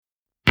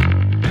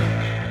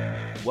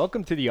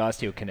Welcome to the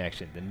Osteo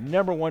Connection, the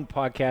 #1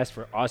 podcast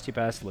for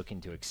osteopaths looking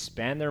to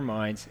expand their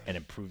minds and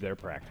improve their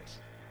practice.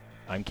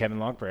 I'm Kevin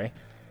Lockbray.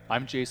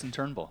 I'm Jason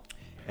Turnbull.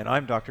 And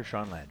I'm Dr.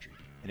 Sean Landry.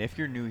 And if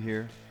you're new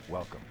here,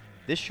 welcome.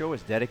 This show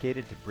is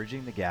dedicated to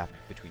bridging the gap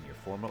between your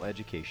formal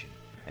education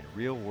and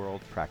real-world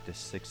practice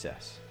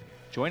success.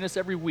 Join us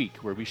every week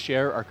where we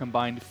share our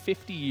combined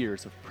 50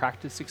 years of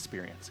practice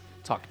experience,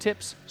 talk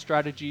tips,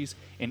 strategies,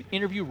 and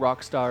interview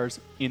rock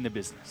stars in the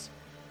business.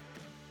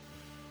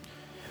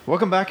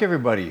 Welcome back,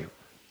 everybody.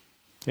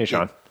 Hey,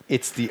 Sean.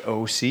 It's the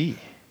OC.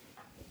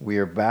 We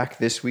are back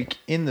this week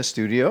in the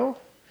studio.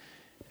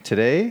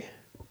 Today,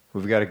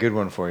 we've got a good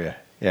one for you.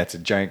 Yeah, it's a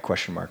giant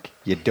question mark.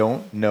 You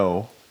don't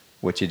know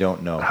what you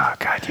don't know. Oh,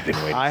 God, you've been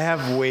waiting. I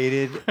have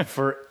waited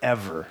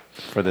forever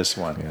for this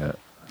one. Yeah.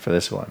 For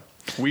this one.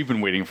 We've been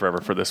waiting forever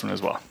for this one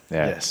as well.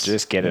 Yeah, Yes.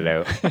 just get it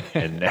out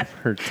and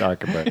never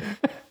talk about it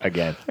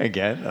again.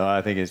 Again? Oh,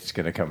 I think it's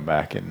going to come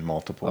back in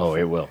multiple Oh,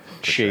 it will.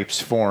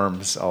 shapes,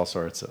 forms, all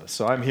sorts of.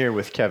 So I'm here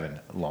with Kevin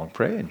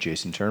Longpre and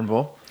Jason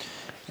Turnbull.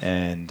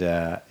 And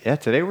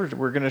today we're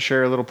going to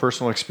share a little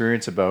personal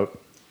experience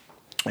about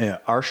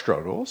our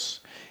struggles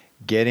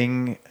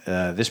getting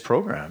this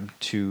program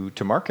to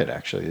market.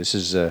 Actually, this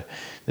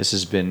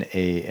has been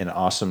an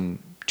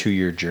awesome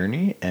 2-year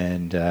journey,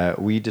 and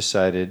we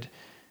decided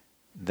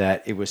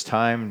that it was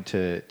time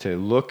to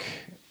look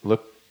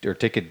or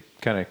take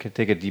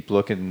a deep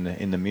look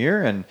in the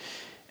mirror.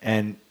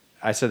 And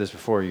I said this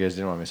before, you guys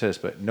didn't want me to say this,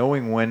 but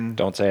knowing when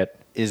Don't say it.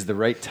 is the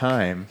right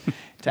time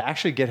to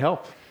actually get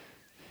help,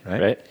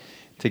 Right.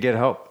 To get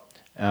help.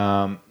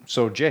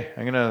 So Jay,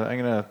 I'm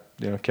gonna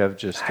Kev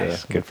just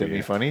Nice. Good looked for at me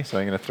you. funny, so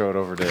I'm gonna throw it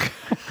over to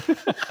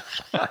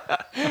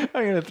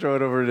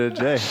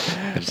Jay.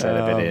 I just had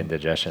a bit of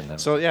indigestion.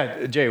 So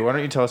yeah, Jay, why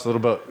don't you tell us a little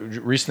about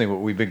recently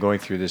what we've been going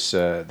through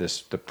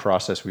the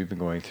process we've been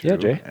going through. Yeah,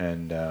 Jay.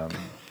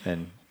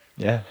 And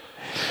yeah.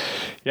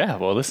 Yeah,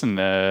 well, listen,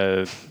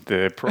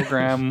 the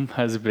program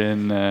has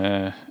been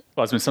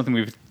it's been something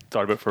we've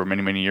thought about for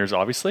many, many years,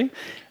 obviously.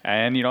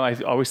 And I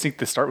always think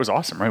the start was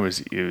awesome, right?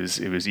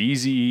 It was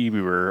easy.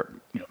 We were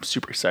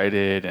super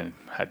excited and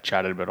had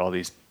chatted about all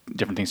these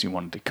different things we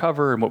wanted to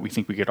cover and what we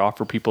think we could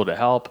offer people to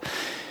help.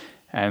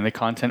 And the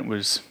content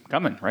was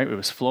coming, right? It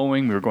was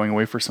flowing. We were going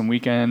away for some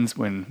weekends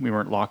when we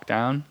weren't locked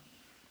down,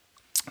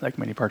 like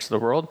many parts of the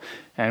world.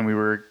 And we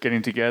were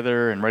getting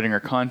together and writing our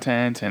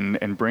content and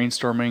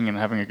brainstorming and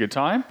having a good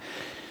time.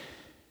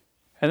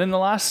 And then the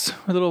last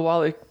little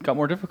while, it got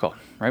more difficult,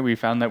 right? We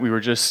found that we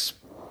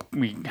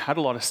had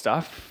a lot of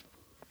stuff,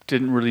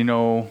 didn't really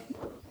know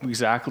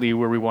exactly how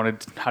we wanted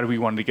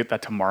to get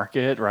that to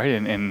market, right?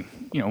 And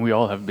we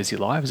all have busy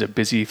lives,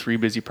 3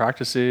 busy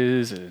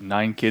practices,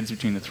 9 kids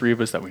between the 3 of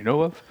us that we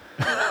know of.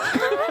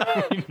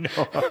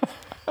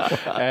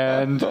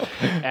 And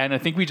I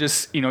think we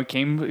just, it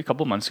came a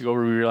couple months ago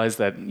where we realized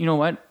that,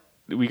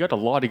 we got a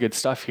lot of good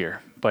stuff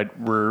here, but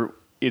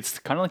it's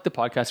kind of like the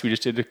podcast we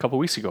just did a couple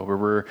weeks ago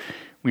where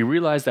we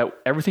realized that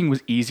everything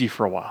was easy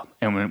for a while.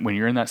 And when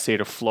you're in that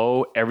state of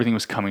flow, everything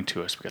was coming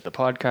to us. We got the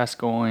podcast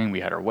going, we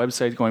had our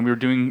website going, we were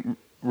doing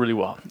really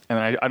well.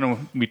 And I know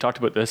we talked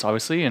about this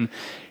obviously, and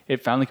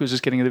it found like it was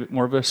just getting a bit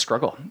more of a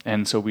struggle.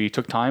 And so we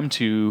took time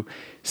to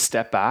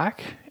step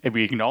back and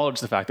we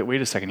acknowledged the fact that,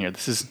 wait a second here,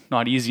 this is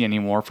not easy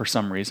anymore for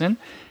some reason.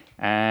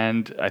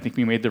 And I think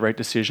we made the right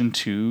decision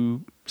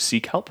to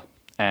seek help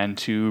and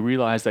to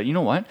realize that,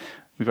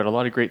 we've got a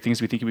lot of great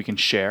things we think we can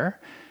share,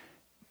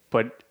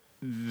 but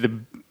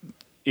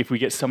if we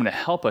get someone to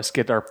help us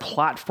get our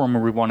platform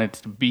where we want it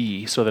to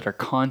be so that our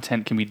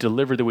content can be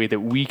delivered the way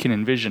that we can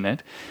envision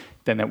it,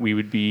 then that we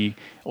would be,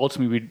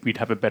 ultimately we'd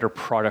have a better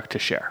product to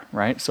share,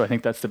 right? So I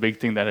think that's the big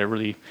thing that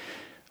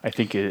I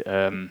think it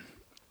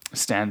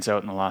stands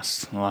out in the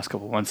last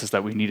couple of months, is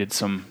that we needed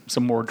some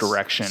more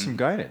direction, some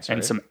guidance, and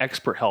right? some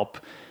expert help.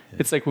 Yeah.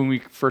 It's like when we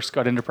first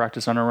got into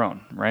practice on our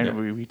own, right? Yeah.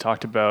 We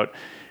talked about,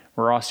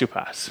 we're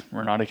osteopaths,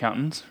 we're not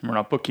accountants, we're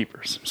not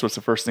bookkeepers. So what's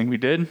the first thing we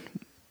did?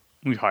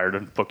 We hired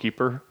a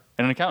bookkeeper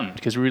and an accountant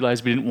because we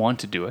realized we didn't want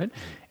to do it,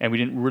 and we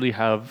didn't really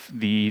have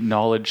the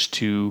knowledge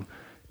to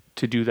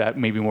do that,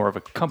 maybe more of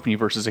a company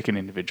versus like an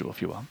individual,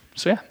 if you will.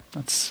 So yeah,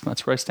 that's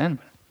where I stand.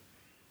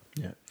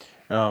 Yeah.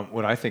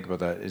 What I think about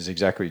that is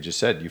exactly what you just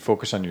said. You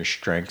focus on your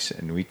strengths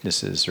and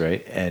weaknesses,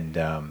 right? And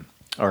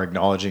are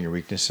acknowledging your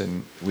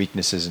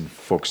weaknesses and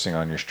focusing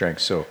on your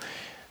strengths. So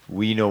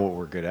we know what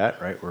we're good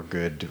at, right? We're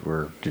good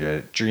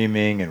at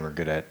dreaming, and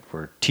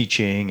we're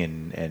teaching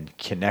and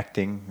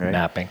connecting, right?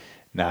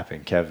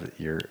 Napping. Kev,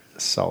 you're a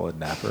solid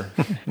napper.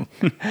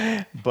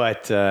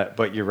 But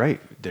you're right.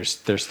 There's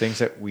things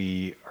that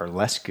we are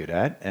less good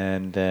at,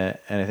 and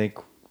I think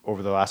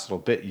over the last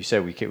little bit, you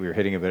said we were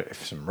hitting a bit of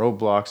some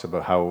roadblocks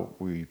about how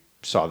we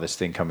saw this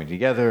thing coming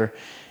together,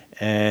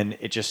 and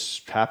it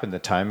just happened. The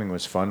timing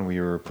was fun.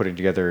 We were putting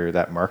together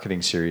that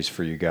marketing series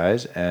for you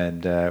guys,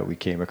 and we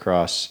came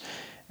across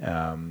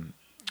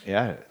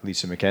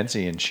Lisa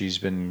McKenzie, and she's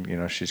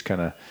been, she's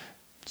kind of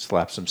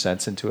slapped some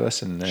sense into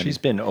us, and she's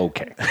been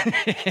okay.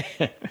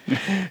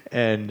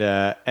 and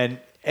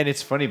And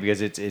it's funny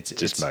because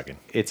it's mugging.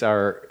 It's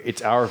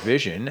our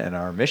vision and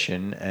our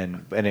mission,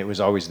 and it was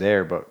always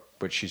there.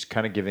 But she's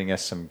kind of giving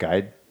us some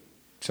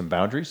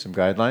boundaries, some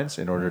guidelines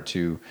in order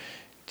to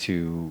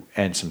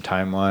and some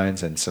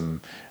timelines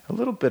and a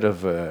little bit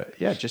of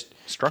just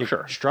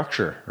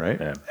structure, right?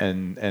 Yeah.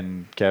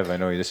 And Kev, I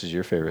know this is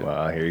your favorite.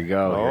 Well, here you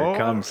go. Here it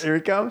comes. Here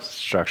it comes.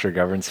 Structure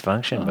governs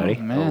function, buddy.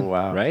 Man. Oh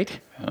wow! Right?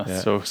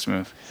 So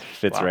smooth.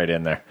 Fits Wow. right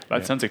in there.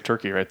 That sounds like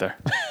turkey right there.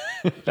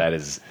 That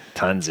is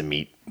tons of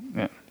meat.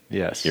 Yeah.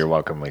 Yes. You're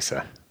welcome,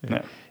 Lisa.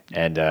 Yeah.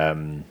 And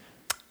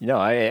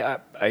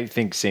I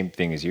think same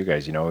thing as you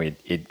guys.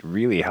 It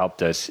really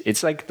helped us.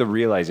 It's like the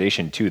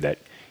realization too that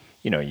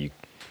you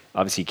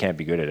obviously can't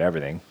be good at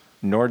everything,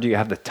 nor do you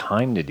have the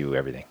time to do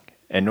everything,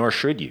 and nor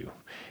should you,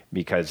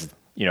 because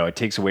it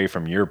takes away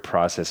from your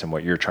process and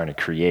what you're trying to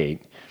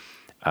create.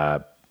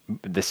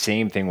 The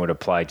same thing would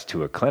apply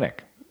to a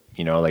clinic.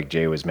 Like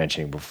Jay was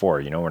mentioning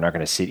before. We're not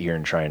going to sit here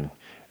and try and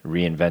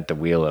reinvent the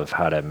wheel of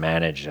how to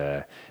manage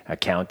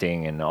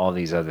accounting and all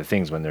these other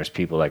things when there's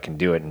people that can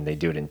do it and they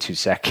do it in 2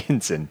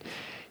 seconds. And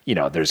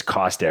there's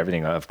cost to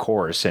everything, of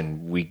course,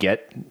 and we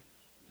get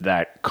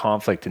that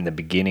conflict in the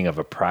beginning of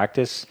a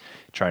practice,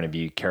 trying to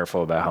be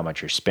careful about how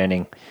much you're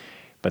spending.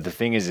 But the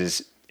thing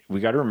is we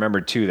got to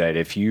remember too that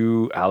if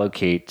you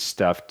allocate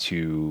stuff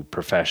to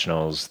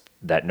professionals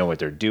that know what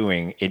they're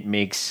doing, it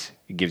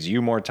gives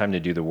you more time to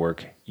do the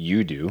work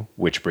you do,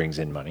 which brings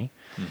in money.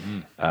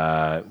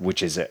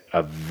 Which is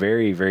a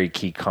very, very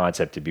key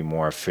concept to be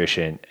more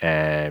efficient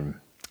and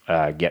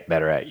get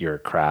better at your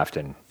craft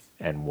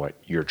and what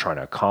you're trying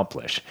to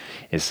accomplish,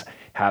 is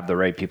have the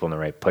right people in the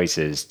right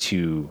places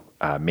to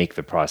make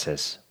the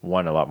process,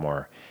 one, a lot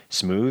more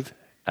smooth,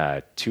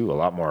 two, a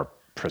lot more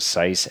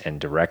precise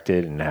and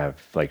directed, and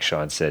have, like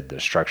Sean said, the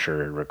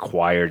structure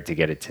required to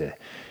get it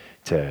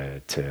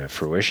to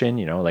fruition.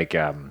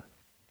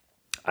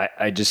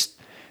 I just...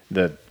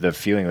 The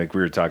feeling, like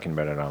we were talking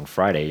about it on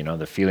Friday,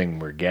 the feeling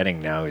we're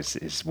getting now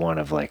is one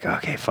of like,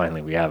 okay,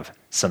 finally we have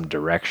some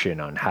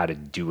direction on how to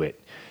do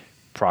it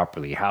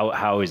properly.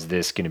 How is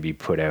this going to be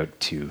put out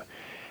to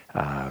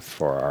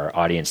for our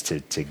audience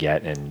to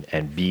get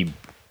and be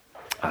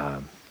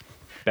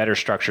better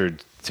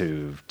structured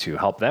to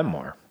help them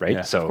more, right? Yeah,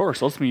 Of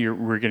course, ultimately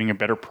we're getting a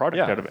better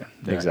product out of it.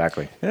 Yeah.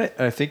 Exactly. And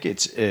I think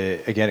it's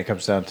again, it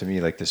comes down to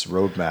me like this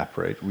roadmap,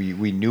 right?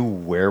 We knew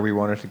where we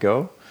wanted to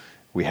go.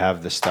 We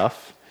have the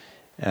stuff.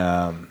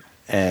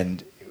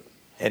 And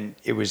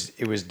it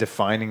was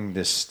defining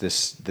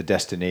the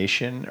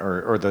destination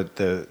or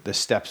the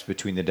steps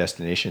between the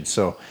destinations.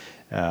 So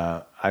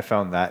I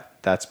found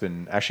that's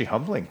been actually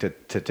humbling to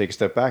take a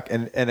step back.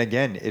 And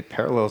again, it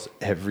parallels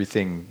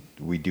everything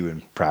we do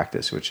in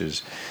practice, which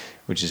is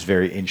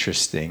very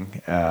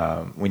interesting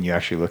when you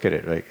actually look at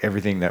it. Like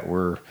everything that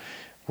we're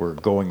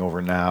going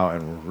over now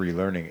and we're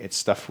relearning, it's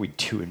stuff we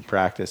do in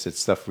practice. It's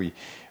stuff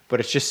but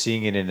it's just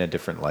seeing it in a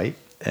different light.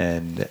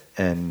 And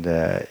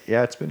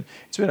it's been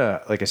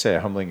a, like I say, a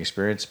humbling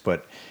experience.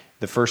 But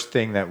the first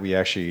thing that we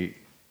actually,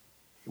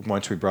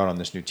 once we brought on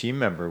this new team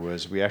member,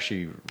 was we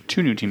actually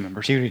Two new team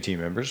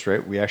members,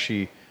 right? We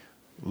actually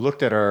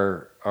looked at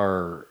our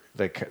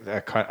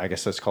I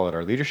guess let's call it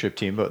our leadership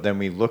team, but then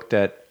we looked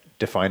at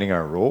defining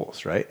our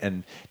roles, right?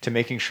 And to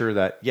making sure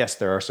that yes,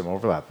 there are some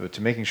overlap, but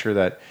to making sure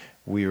that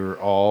we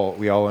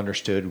all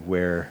understood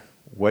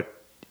what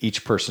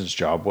each person's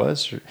job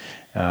was.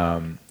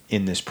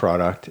 In this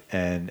product,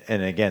 and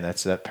again,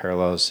 that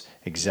parallels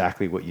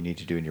exactly what you need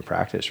to do in your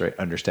practice, right?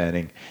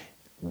 Understanding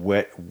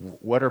what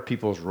are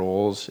people's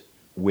roles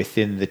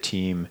within the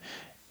team,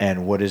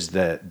 and what is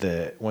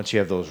the once you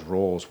have those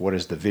roles, what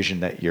is the vision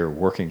that you're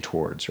working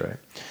towards, right?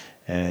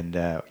 And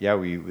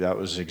that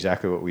was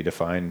exactly what we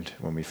defined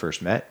when we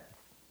first met,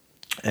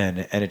 and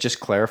it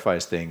just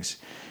clarifies things.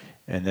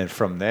 And then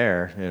from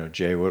there,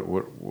 Jay,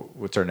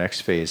 what's our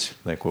next phase?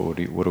 Like, what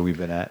have we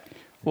been at?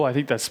 Well, I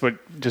think that's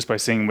just by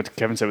saying what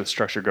Kevin said with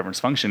structure governs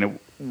function,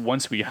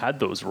 once we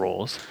had those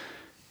roles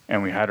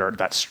and we had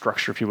that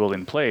structure, if you will,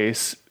 in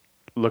place,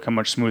 look how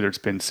much smoother it's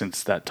been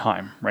since that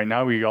time. Right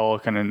now, we all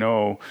kind of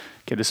know,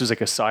 okay, this was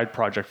like a side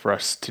project for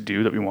us to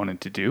do that we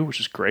wanted to do, which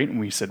is great. And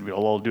we said we'll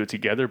all do it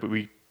together, but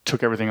we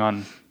took everything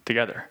on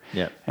together.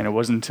 Yeah. And it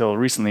wasn't until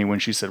recently when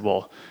she said,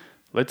 well,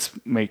 let's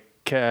make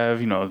Kev,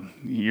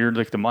 you're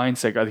like the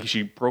mindset guy. I think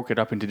she broke it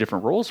up into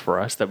different roles for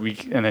us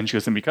and then she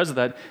goes, and because of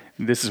that,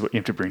 this is what you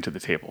have to bring to the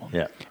table.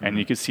 Yeah. And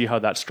you could see how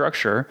that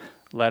structure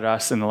led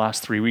us in the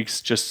last 3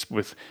 weeks, just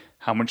with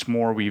how much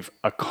more we've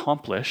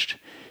accomplished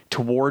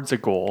towards a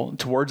goal,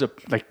 towards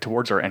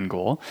our end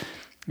goal,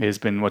 has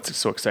been what's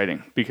so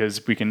exciting,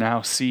 because we can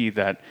now see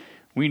that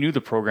we knew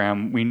the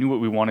program, we knew what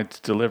we wanted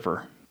to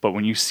deliver, but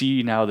when you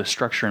see now the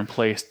structure in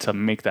place to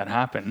make that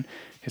happen,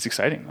 it's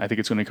exciting. I think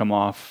it's going to come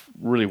off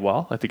really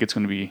well. I think it's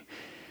going to be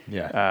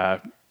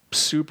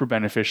super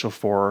beneficial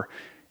for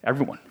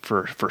everyone,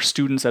 for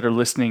students that are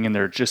listening and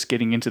they're just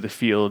getting into the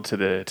field, to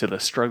the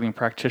struggling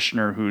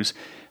practitioner who's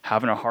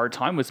having a hard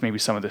time with maybe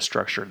some of the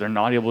structure. They're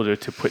not able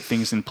to put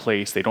things in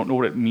place. They don't know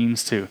what it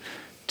means to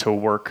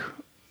work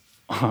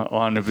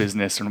on a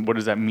business, and what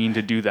does that mean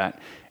to do that?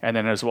 And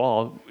then as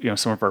well,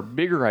 some of our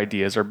bigger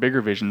ideas, our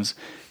bigger visions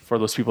for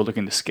those people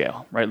looking to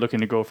scale, right? Looking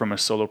to go from a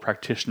solo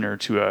practitioner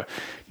to a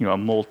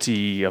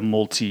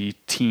multi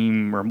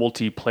team or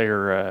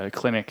multiplayer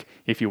clinic,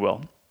 if you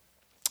will.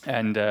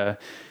 And I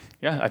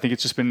think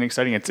it's just been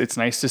exciting. It's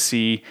nice to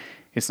see.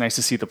 It's nice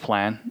to see the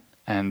plan,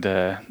 and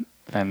it's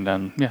going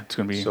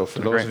to be. So for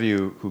those of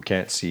you who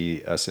can't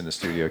see us in the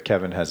studio,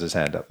 Kevin has his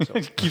hand up. So.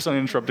 He keeps on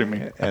interrupting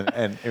me.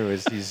 and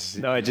he's.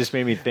 No, it just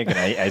made me think, and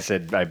I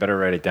said I better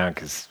write it down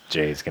because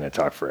Jay's going to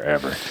talk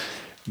forever.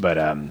 But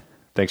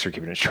thanks for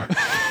keeping it short.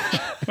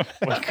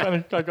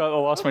 I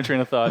lost my train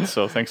of thought,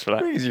 so thanks for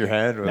that. Raise your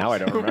hand. Now I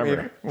don't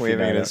remember.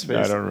 Waving in his face.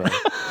 I don't remember.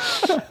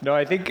 No,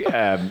 I think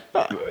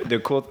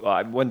the cool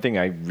one thing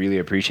I really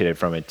appreciated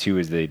from it too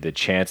is the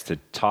chance to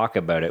talk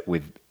about it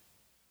with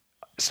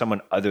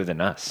someone other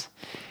than us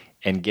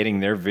and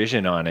getting their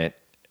vision on it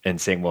and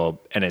saying,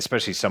 well, and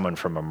especially someone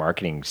from a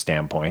marketing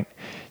standpoint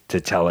to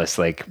tell us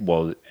like,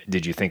 well,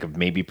 did you think of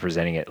maybe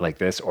presenting it like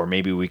this, or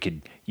maybe we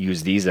could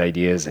use these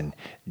ideas and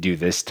do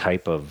this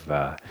type of,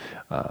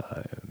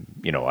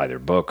 either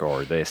book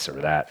or this or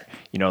that,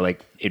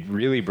 like it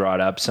really brought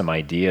up some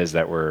ideas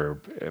that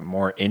were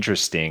more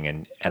interesting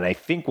and I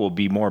think will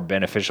be more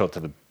beneficial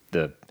to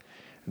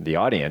the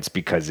audience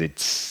because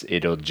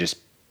it'll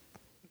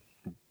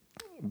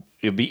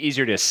be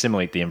easier to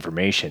assimilate the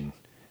information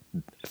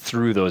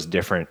through those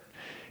different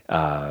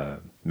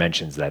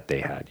mentions that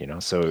they had,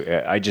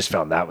 So I just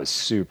found that was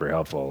super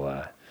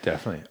helpful.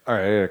 Definitely. All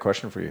right, I got a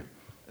question for you.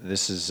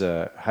 This is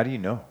how do you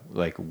know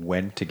like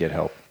when to get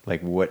help?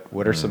 Like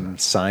what are some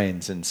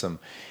signs and some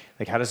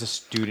like how does a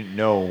student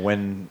know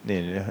when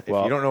if you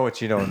don't know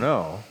what you don't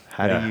know,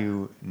 how do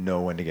you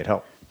know when to get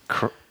help?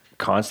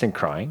 Constant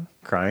crying,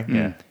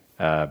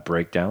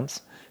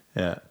 breakdowns,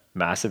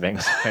 massive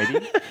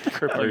anxiety,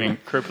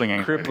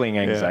 crippling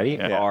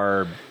anxiety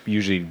are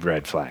usually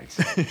red flags.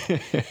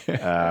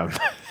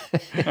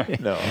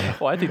 No.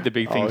 Well, I think the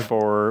big thing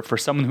for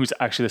someone who's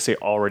actually, let's say,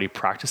 already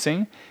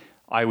practicing,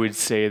 I would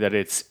say that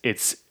it's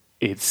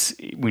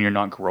when you're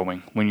not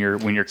growing, when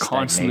you're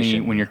constantly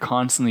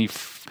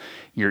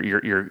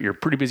you're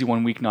pretty busy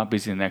one week, not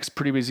busy the next,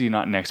 pretty busy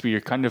not next, but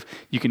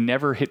you can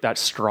never hit that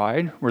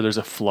stride where there's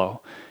a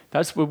flow.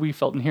 That's what we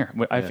felt in here.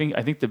 I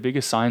think the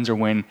biggest signs are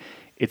when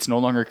it's no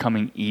longer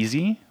coming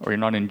easy, or you're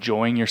not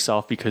enjoying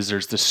yourself because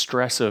there's the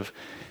stress of.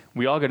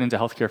 We all got into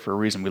healthcare for a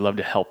reason. We love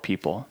to help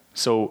people.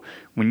 So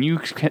when you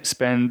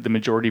spend the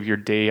majority of your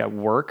day at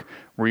work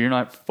where you're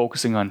not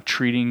focusing on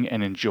treating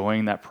and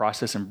enjoying that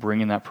process and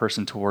bringing that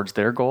person towards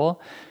their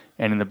goal,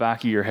 and in the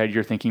back of your head,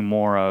 you're thinking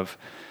more of,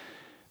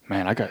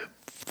 man, I got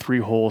 3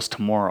 holes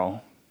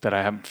tomorrow that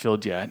I haven't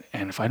filled yet.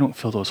 And if I don't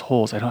fill those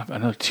holes, I don't have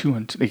another 2.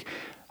 And like,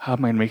 how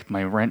am I going to make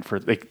my rent for,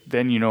 like,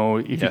 then,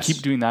 if you keep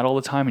doing that all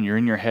the time and you're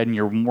in your head and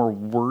you're more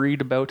worried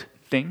about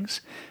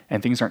things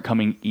and things aren't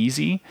coming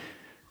easy,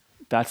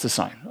 that's the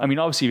sign. I mean,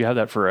 obviously, if you have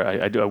that for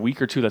a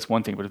week or 2, that's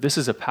one thing. But if this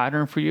is a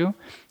pattern for you,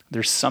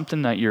 there's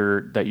something that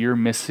you're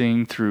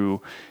missing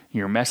through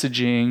your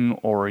messaging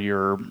or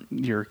your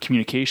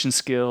communication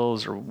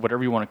skills or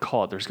whatever you want to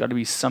call it. There's got to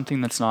be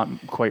something that's not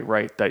quite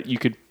right that you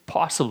could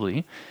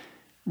possibly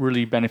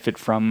really benefit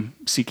from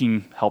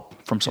seeking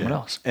help from someone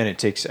else. And it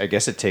takes, like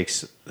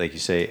you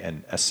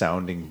say, a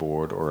sounding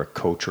board or a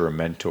coach or a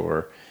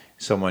mentor,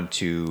 someone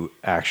to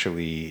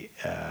actually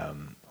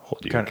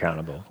hold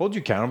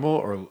you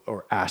accountable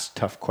or ask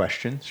tough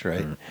questions,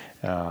 right?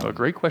 A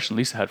great question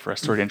Lisa had for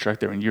us, sorry to interrupt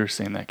there when you were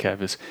saying that,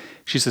 Kev, is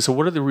she says, so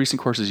what are the recent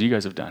courses you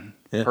guys have done?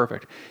 Yeah.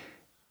 Perfect.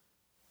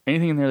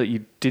 Anything in there that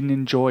you didn't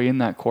enjoy in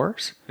that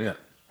course? Yeah.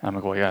 I'm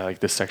like, well, yeah, like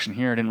this section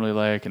here I didn't really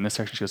like, and this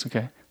section. She goes,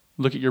 okay,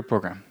 look at your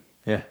program.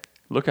 Yeah.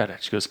 Look at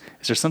it. She goes,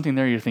 is there something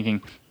there you're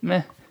thinking,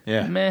 meh?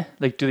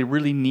 Like, do they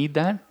really need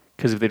that?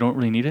 Because if they don't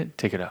really need it,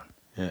 take it out.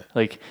 Yeah.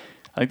 Like,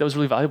 I think that was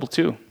really valuable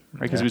too.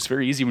 Right, because it's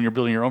very easy when you're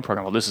building your own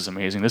program. Well, this is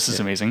amazing. This is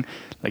amazing,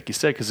 like you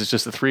said, because it's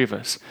just the 3 of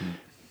us.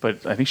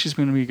 But I think she's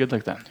going to be good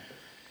like that.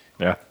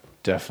 Yeah,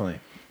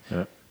 definitely.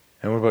 Yeah.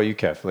 And what about you,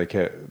 Kev?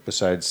 Like,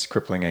 besides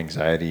crippling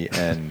anxiety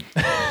and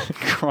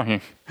crying.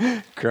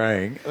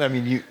 I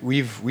mean,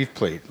 we've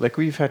played. Like,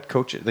 we've had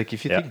coaches. Like,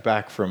 if you think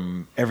back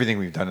from everything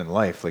we've done in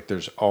life, like,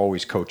 there's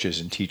always coaches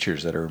and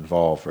teachers that are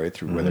involved, right?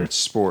 Through whether it's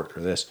sport or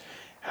this.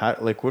 How,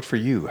 like, what for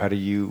you? How do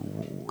you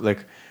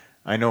like?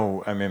 I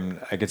know, I mean,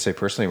 I could say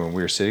personally, when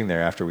we were sitting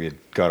there after we had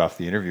got off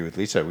the interview with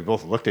Lisa, we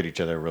both looked at each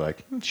other. We're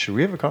like, should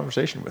we have a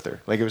conversation with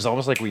her? Like, it was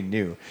almost like we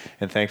knew.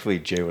 And thankfully,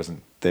 Jay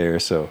wasn't there.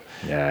 So,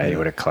 yeah, he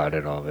would have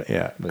clouded all of it.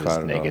 Yeah, with his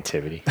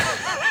negativity.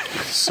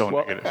 So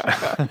negative.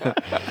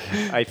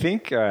 I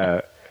think,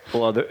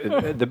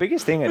 the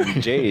biggest thing,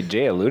 and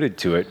Jay alluded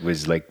to it,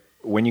 was like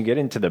when you get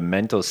into the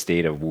mental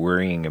state of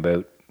worrying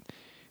about,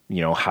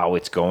 how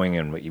it's going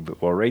and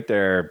what right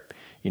there,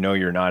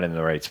 you're not in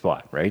the right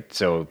spot, right?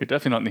 So you're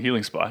definitely not in the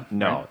healing spot.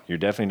 No, right? You're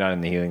definitely not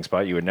in the healing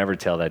spot. You would never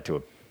tell that to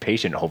a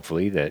patient,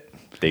 hopefully, that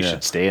they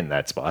should stay in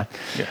that spot.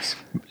 Yes.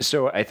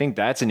 So I think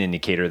that's an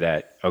indicator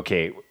that,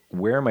 okay,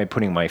 where am I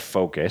putting my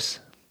focus?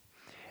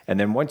 And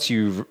then once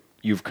you've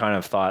you've kind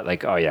of thought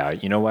like, oh yeah,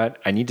 you know what?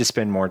 I need to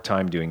spend more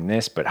time doing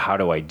this, but how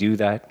do I do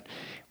that?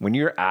 When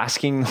you're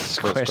asking those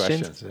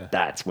questions, yeah.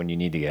 that's when you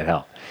need to get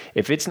help.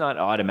 If it's not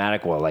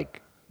automatic, well,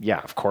 like, yeah,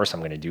 of course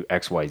I'm going to do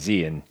X, Y,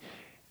 Z, and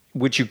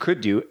which you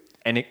could do,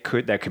 and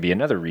that could be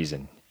another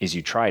reason is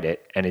you tried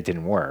it and it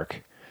didn't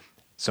work.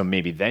 So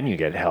maybe then you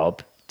get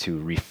help to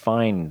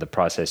refine the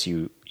process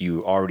you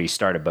already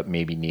started, but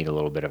maybe need a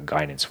little bit of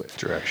guidance with.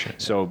 Direction.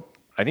 So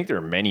I think there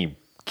are many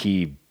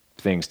key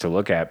things to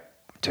look at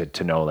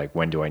to know, like,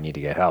 when do I need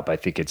to get help? I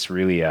think it's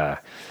really,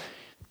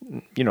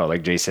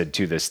 like Jay said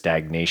too, the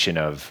stagnation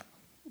of,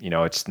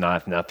 it's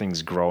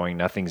nothing's growing,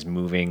 nothing's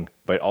moving,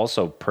 but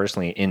also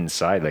personally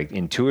inside, like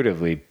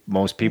intuitively,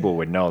 most people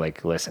would know,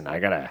 like, listen, I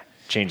got to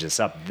change this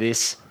up.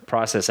 This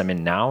process I'm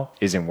in now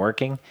isn't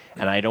working,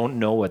 and I don't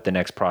know what the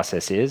next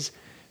process is.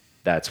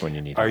 That's when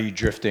you need. Are you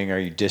drifting? Are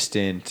you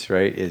distant?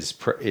 Right? Is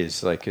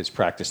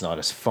practice not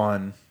as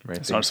fun? Right?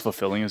 It's not as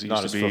fulfilling as it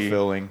used to be. Not as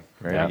fulfilling.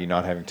 Right? Yeah. Are you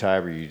not having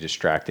time? Are you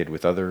distracted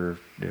with other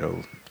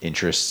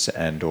interests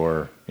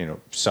or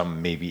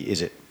some maybe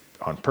is it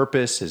on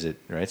purpose? Is it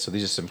right? So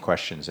these are some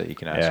questions that you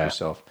can ask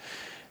yourself.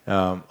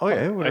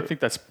 I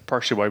think that's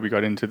partially why we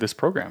got into this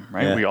program,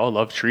 right? Yeah. We all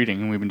love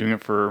treating, and we've been doing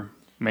it for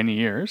many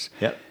years.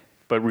 Yep.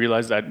 But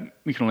realize that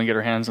we can only get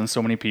our hands on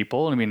so many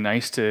people, and it'd be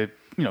nice to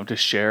to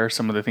share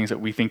some of the things that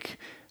we think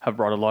have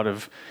brought a lot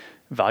of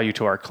value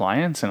to our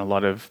clients and a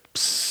lot of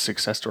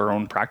success to our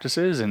own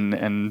practices.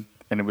 And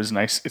it was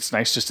nice. It's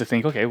nice just to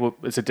think, okay, well,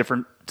 it's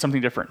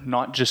something different,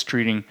 not just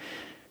treating,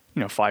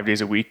 5 days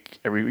a week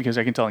every week. Because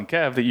I can tell in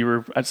Kev that you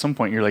were at some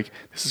point, you're like,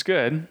 this is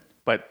good,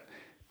 but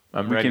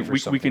I'm ready for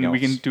something else. We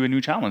can do a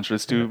new challenge.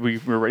 We're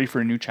ready for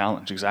a new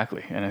challenge.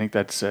 Exactly. And I think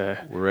that's, we're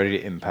ready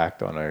to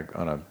impact on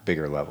a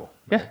bigger level.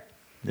 Right?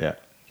 Yeah,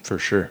 for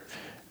sure.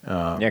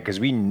 Because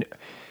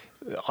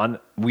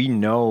we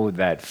know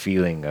that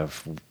feeling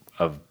of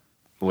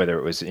whether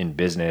it was in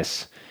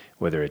business,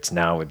 whether it's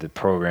now with the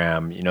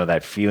program,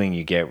 that feeling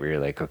you get where you're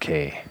like,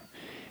 okay,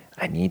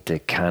 I need to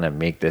kind of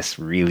make this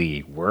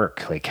really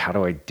work. Like, how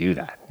do I do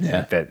that? Yeah.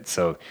 Like that.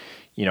 So,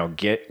 we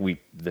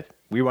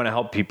want to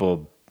help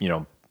people,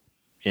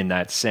 in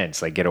that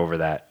sense, like get over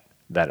that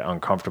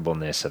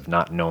uncomfortableness of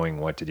not knowing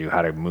what to do,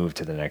 how to move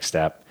to the next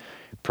step,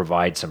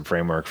 provide some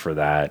framework for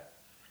that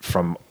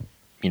from,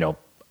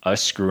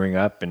 us screwing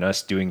up and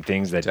us doing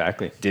things that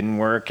didn't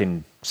work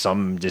and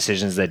some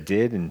decisions that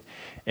did,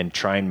 and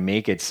try and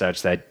make it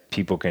such that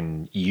people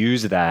can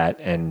use that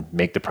and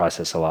make the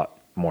process a lot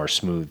more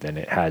smooth than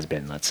it has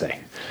been, let's say.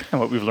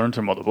 And what we've learned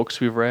from all the books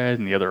we've read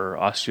and the other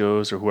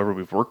osteos or whoever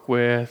we've worked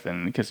with,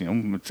 and because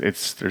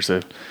there's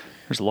a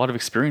lot of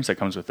experience that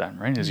comes with that,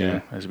 right?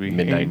 As we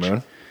Midnight age.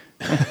 Moon.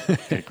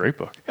 Yeah, great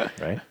book,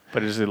 right?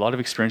 But there's a lot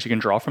of experience you can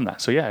draw from that.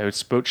 So yeah,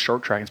 it's about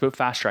short tracking, it's about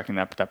fast tracking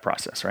that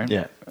process, right?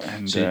 Yeah.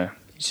 And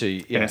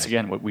and it's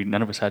again what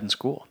none of us had in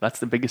school. That's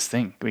the biggest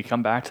thing. We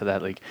come back to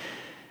that. Like,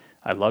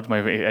 I loved my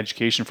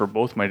education for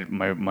both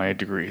my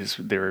degrees.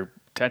 They were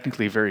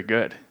technically very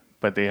good,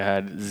 but they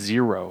had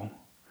zero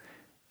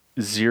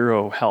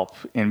help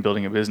in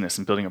building a business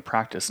and building a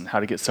practice and how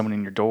to get someone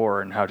in your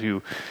door and how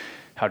to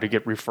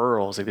get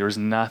referrals. Like, there was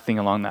nothing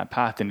along that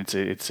path, and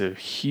it's a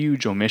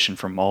huge omission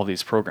from all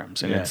these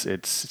programs, and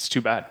it's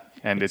too bad.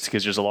 And it's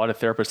because there's a lot of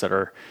therapists that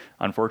are,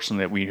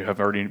 unfortunately, that we have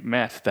already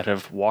met that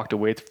have walked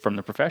away from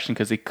the profession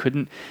because they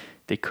couldn't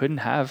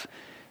have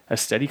a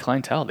steady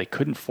clientele. They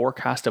couldn't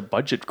forecast a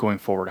budget going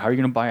forward. How are you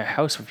going to buy a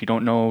house if you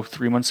don't know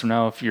 3 months from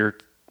now if your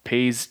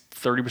pays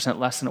 30%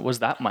 less than it was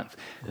that month?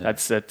 Yeah.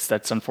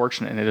 That's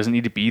unfortunate, and it doesn't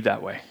need to be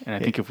that way. And I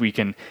think if we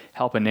can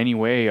help in any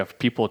way of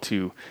people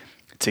to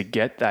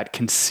get that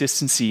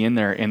consistency in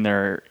their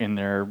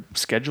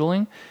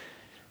scheduling,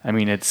 I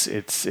mean,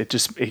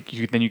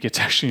 then you get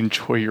to actually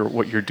enjoy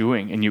what you're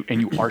doing, and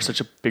you are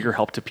such a bigger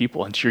help to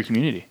people and to your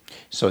community.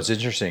 So it's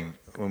interesting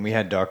when we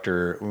had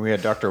Dr.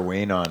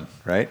 Wayne on,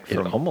 right? It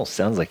almost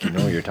sounds like you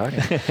know what you're talking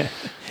about.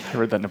 I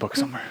read that in a book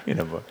somewhere. In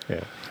a book,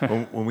 yeah.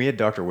 when we had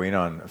Dr. Wayne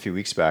on a few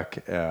weeks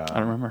back, I don't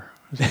remember.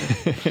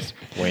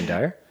 Wayne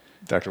Dyer.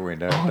 Dr. Wayne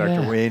Dyer.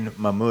 Dr. Wayne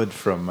Mahmood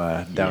from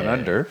Down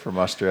Under, from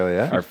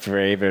Australia. Our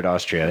favorite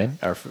Australian.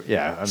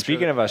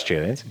 Speaking of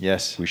Australians,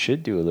 yes, we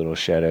should do a little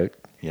shout out.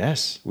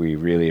 Yes. We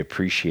really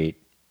appreciate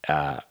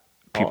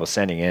people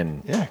sending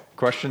in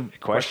questions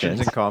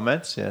and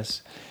comments.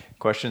 Yes.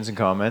 Questions and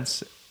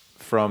comments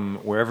from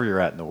wherever you're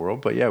at in the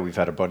world. But yeah, we've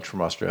had a bunch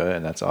from Australia,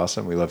 and that's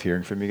awesome. We love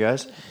hearing from you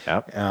guys.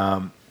 Yep.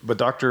 But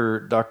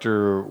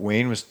Dr.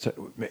 Wayne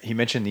he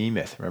mentioned the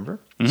E-Myth, remember?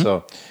 Mm-hmm.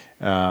 So,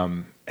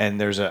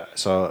 and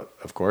so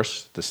of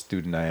course, the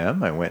student I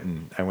am, I went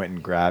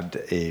and grabbed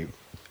a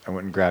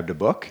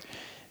book.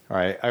 All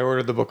right, I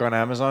ordered the book on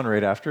Amazon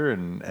right after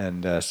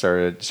and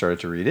started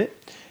to read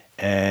it.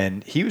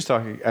 And he was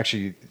talking,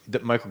 actually,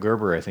 Michael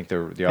Gerber, I think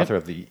the author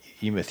of the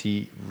E-Myth,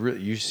 he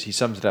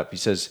sums it up. He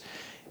says,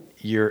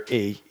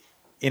 in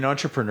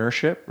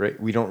entrepreneurship, right?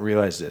 We don't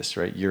realize this,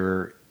 right?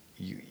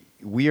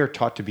 We are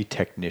taught to be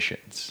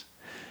technicians,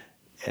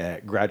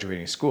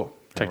 graduating school.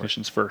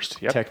 Technicians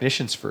first. Yep.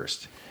 Technicians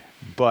first,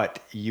 but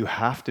you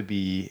have to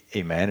be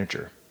a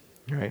manager,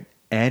 right?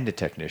 and a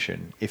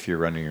technician if you're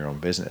running your own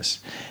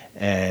business.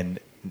 And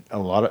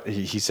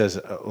he says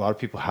a lot of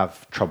people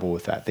have trouble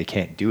with that. They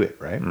can't do it,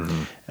 right?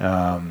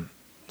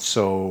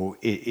 So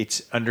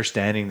it's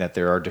understanding that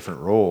there are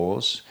different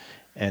roles,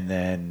 and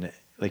then,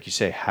 like you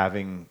say,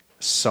 having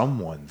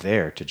someone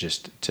there to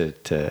just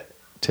to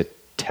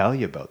tell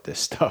you about this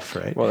stuff,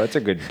 right? Well, that's a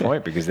good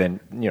point, because then,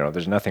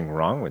 there's nothing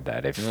wrong with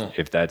that.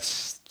 If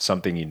that's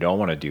something you don't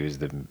want to do, is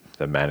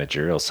the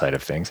managerial side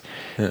of things,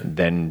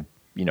 then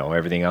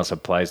everything else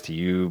applies to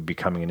you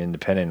becoming an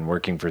independent and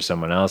working for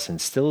someone else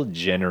and still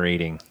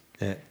generating.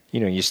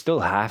 You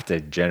still have to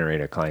generate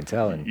a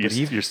clientele, and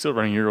you're still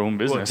running your own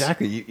business. Well,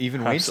 exactly.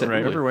 Even Wayne said,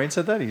 remember Wayne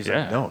said that? He's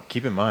like, no,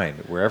 keep in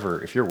mind,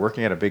 if you're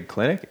working at a big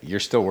clinic, you're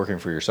still working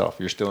for yourself.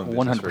 You're still in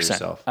business 100%, for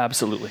yourself.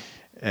 Absolutely.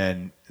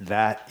 And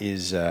that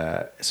is,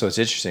 so it's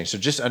interesting. So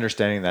just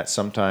understanding that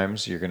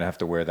sometimes you're going to have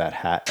to wear that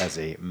hat as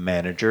a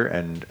manager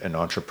and an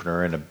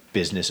entrepreneur and a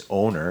business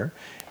owner.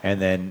 And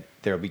then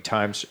there'll be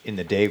times in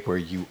the day where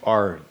you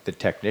are the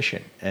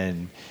technician,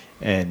 and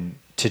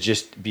to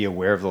just be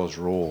aware of those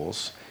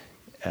roles.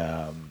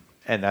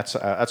 And that's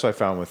what I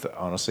found with,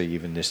 honestly,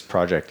 even this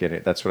project.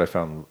 That's what I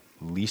found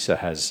Lisa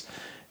has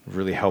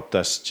really helped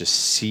us just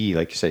see,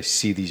 like you say,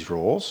 see these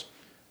roles.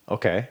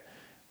 Okay,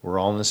 we're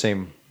all on the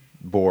same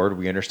board.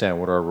 We understand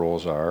what our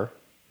roles are.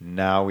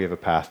 Now we have a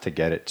path to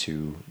get it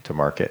to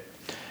market.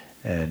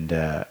 And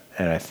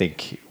I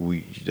think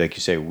we, like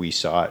you say, we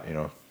saw it.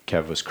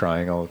 Kev was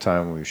crying all the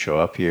time when we show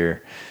up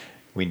here.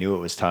 We knew it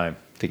was time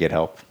to get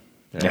help.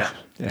 Yeah.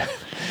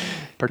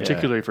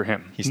 Particularly for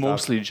him.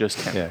 Mostly just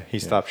him. Yeah. He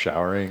stopped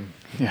showering.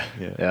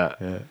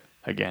 Yeah.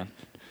 Again.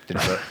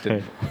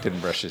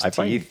 Didn't brush his teeth.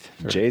 Find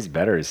Jay's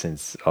better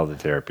since all the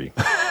therapy.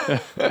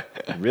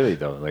 Really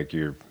though, like,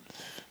 you're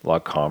a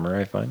lot calmer,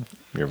 I find.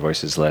 Your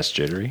voice is less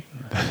jittery.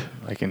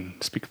 I can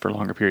speak for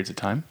longer periods of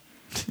time.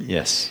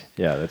 Yes.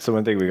 Yeah, that's the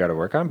one thing we got to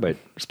work on, but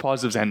there's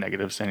positives and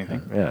negatives to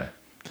anything. Yeah.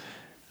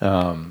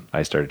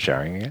 I started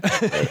showering again.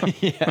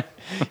 Yeah.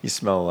 You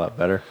smell a lot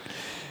better.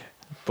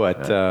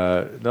 But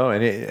no,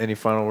 any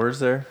final words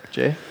there,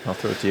 Jay? I'll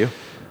throw it to you.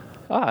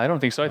 I don't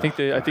think so. I think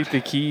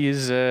the key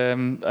is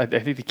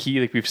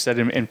like we've said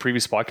in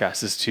previous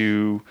podcasts, is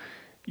to,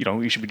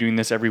 you should be doing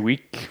this every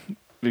week.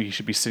 You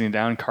should be sitting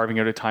down, carving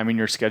out a time in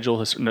your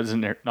schedule,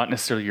 not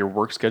necessarily your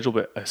work schedule,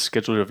 but a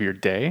schedule of your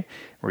day,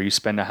 where you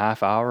spend a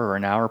half hour or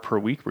an hour per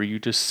week where you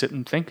just sit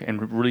and think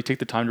and really take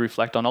the time to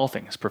reflect on all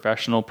things,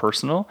 professional,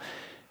 personal.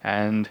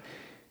 And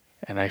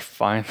I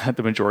find that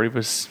the majority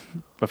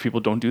of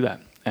people don't do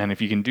that. And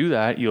if you can do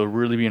that, you'll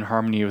really be in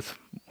harmony with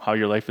how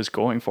your life is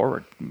going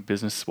forward,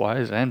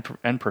 business-wise and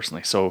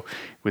personally. So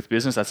with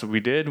business, that's what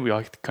we did. We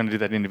all kind of did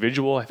that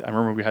individual. I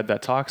remember we had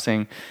that talk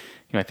saying,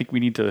 I think we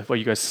need to, well,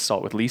 you guys saw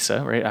it with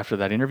Lisa, right, after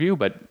that interview,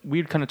 but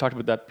we'd kind of talked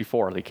about that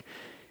before. Like,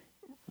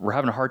 we're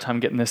having a hard time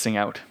getting this thing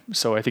out.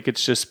 So I think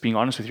it's just being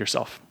honest with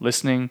yourself,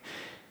 listening,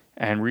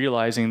 and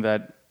realizing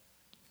that,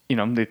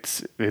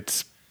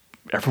 it's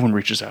everyone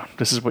reaches out.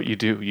 This is what you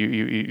do.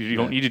 You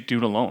don't need to do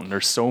it alone.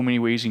 There's so many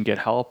ways you can get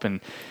help. And,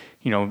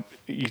 you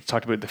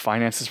talked about the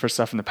finances for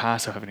stuff in the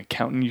past. I have an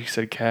accountant, you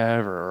said,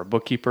 Kev, or a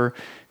bookkeeper.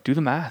 Do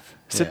the math.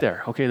 Sit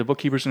there. Okay, the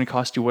bookkeeper's going to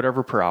cost you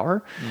whatever per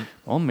hour.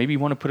 Well, maybe you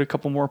want to put a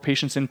couple more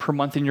patients in per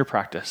month in your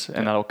practice,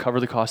 and that'll cover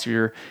the cost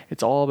of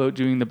it's all about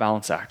doing the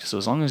balance act. So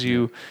as long as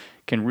you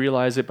can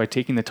realize it by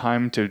taking the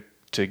time to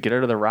get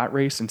out of the rat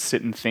race and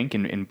sit and think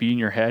and be in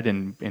your head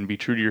and be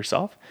true to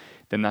yourself,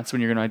 then that's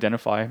when you're going to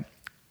identify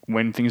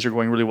when things are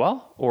going really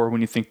well, or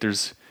when you think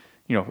there's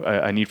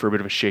a need for a bit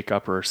of a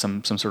shake-up or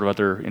some sort of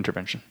other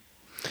intervention.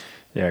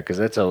 Yeah, because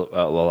that's a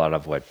lot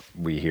of what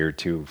we hear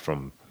too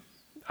from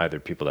either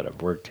people that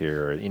have worked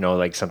here, or,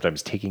 like,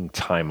 sometimes taking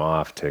time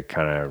off to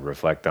kind of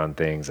reflect on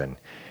things and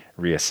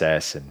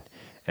reassess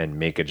and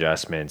make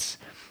adjustments.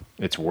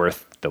 It's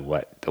worth the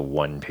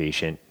one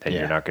patient that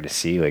you're not going to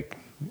see, like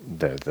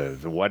the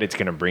what it's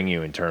going to bring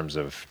you in terms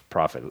of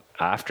profit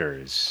after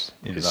is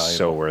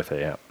so worth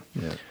it.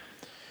 Yeah.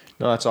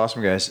 No, that's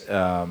awesome, guys.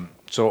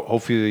 So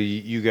hopefully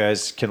you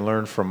guys can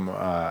learn from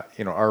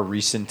our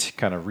recent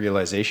kind of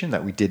realization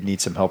that we did need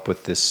some help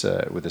with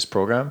this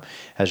program.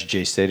 As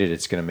Jay stated,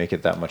 it's going to make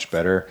it that much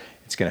better.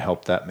 It's going to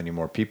help that many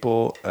more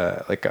people.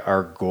 Like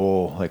our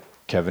goal, like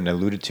Kevin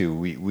alluded to,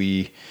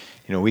 we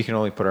can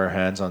only put our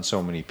hands on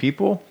so many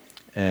people,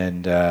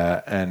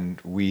 and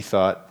we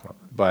thought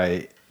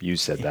by. You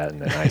said that,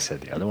 and then I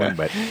said the other one,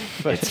 but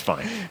it's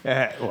fine.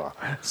 Well,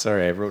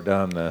 sorry, I wrote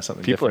down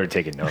something. People are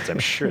taking notes. I'm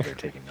sure they're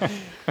taking notes.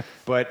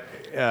 But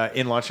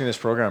in launching this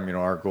program,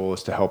 our goal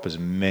is to help as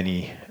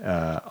many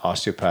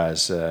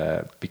osteopaths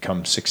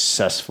become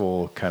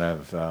successful kind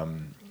of,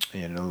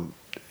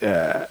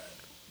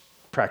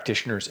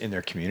 practitioners in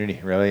their community.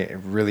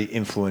 Really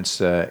influence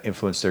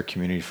their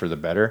community for the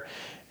better.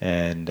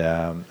 And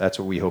that's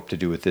what we hope to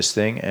do with this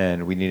thing.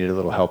 And we needed a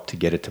little help to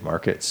get it to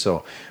market.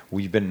 So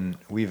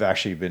we've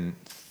actually been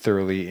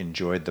thoroughly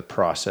enjoyed the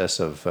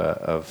process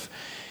of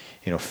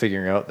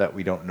figuring out that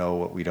we don't know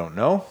what we don't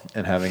know,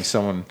 and having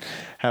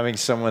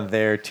someone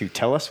there to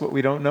tell us what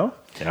we don't know.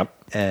 Yep.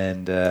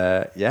 And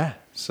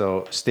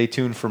So stay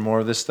tuned for more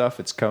of this stuff.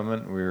 It's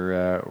coming.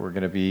 We're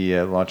going to be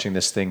launching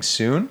this thing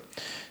soon.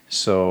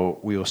 So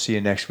we will see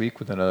you next week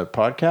with another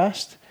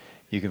podcast.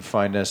 You can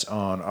find us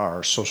on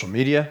our social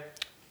media,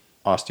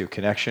 Osteo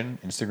Connection,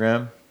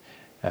 Instagram,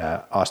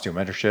 Osteo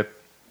Mentorship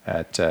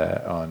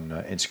on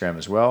Instagram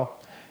as well.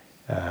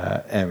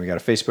 And we got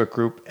a Facebook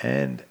group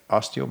and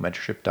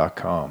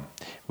osteomentorship.com.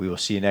 We will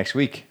see you next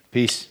week.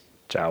 Peace.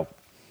 Ciao.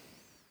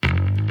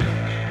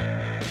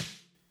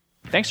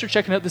 Thanks for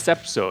checking out this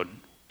episode.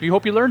 We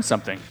hope you learned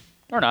something,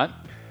 or not.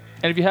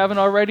 And if you haven't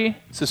already,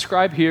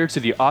 subscribe here to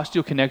the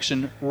Osteo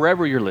Connection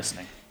wherever you're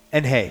listening.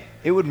 And hey,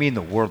 it would mean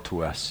the world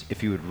to us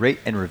if you would rate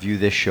and review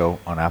this show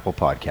on Apple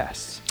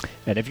Podcasts.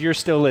 And if you're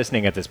still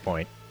listening at this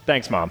point,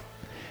 thanks, Mom.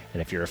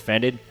 And if you're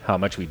offended how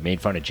much we've made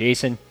fun of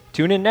Jason,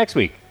 tune in next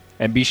week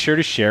and be sure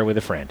to share with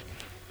a friend.